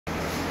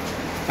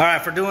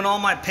Alright, for doing all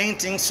my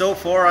painting so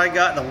far, I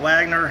got the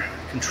Wagner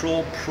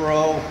Control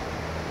Pro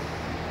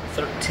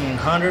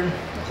 1300. It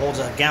holds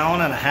 1.5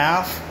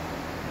 gallons.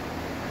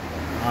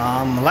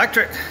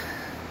 Electric.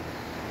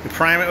 You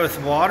prime it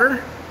with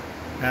water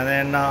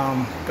and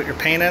then put your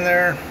paint in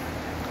there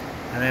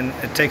and then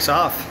it takes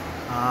off.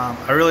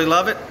 I really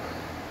love it.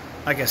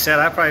 Like I said,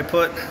 I probably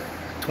put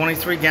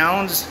 23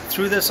 gallons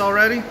through this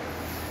already.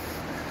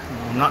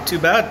 Not too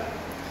bad.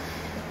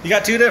 You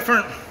got two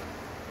different,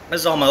 this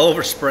is all my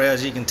overspray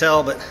as you can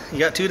tell, but you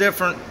got two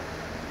different,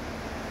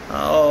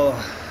 oh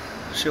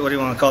shit, what do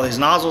you want to call these,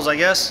 nozzles I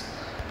guess.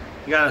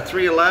 You got a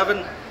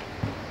 311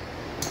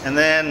 and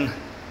then,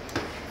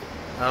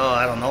 oh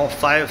I don't know,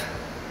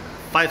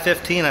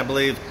 515 I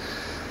believe.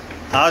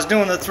 I was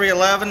doing the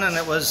 311 and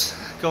it was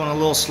going a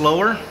little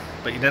slower,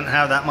 but you didn't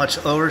have that much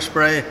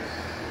overspray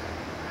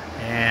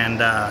and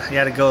you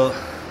had to go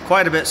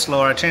quite a bit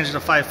slower. I changed it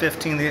to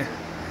 515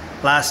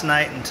 last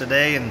night and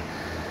today, and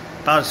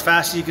about as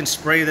fast as you can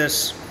spray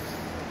this,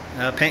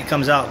 paint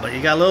comes out. But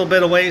you got a little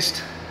bit of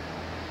waste.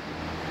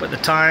 But the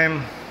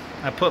time,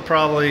 I put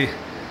probably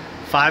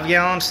 5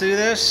 gallons through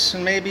this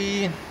in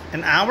maybe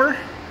an hour,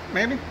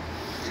 maybe.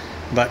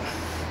 But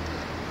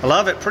I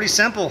love it, pretty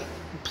simple.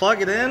 You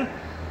plug it in,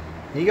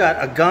 you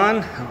got a gun.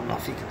 I don't know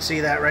if you can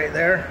see that right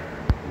there.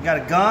 You got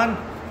a gun,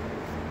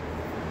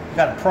 you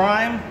got a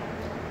prime,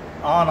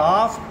 on,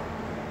 off.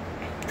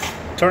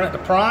 Turn it to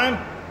prime,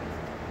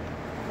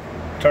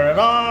 turn it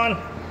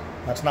on.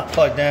 That's not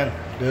plugged in.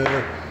 Dude.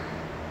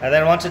 And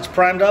then once it's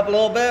primed up a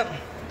little bit,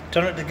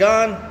 turn it to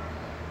gun,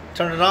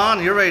 turn it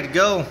on, you're ready to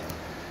go.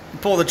 You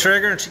pull the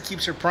trigger and she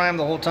keeps her prime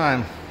the whole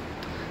time.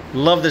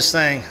 Love this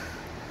thing.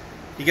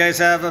 You guys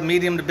have a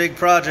medium to big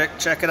project,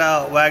 check it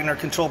out. Wagner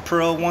Control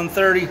Pro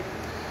 130. I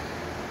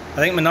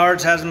think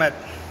Menards has them at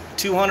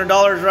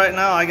 $200 right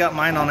now. I got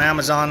mine on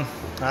Amazon.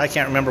 I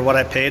can't remember what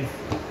I paid.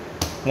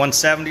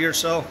 $170 or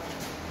so.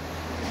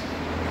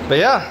 But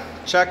yeah,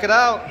 check it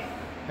out.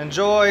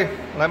 Enjoy.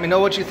 Let me know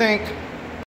what you think.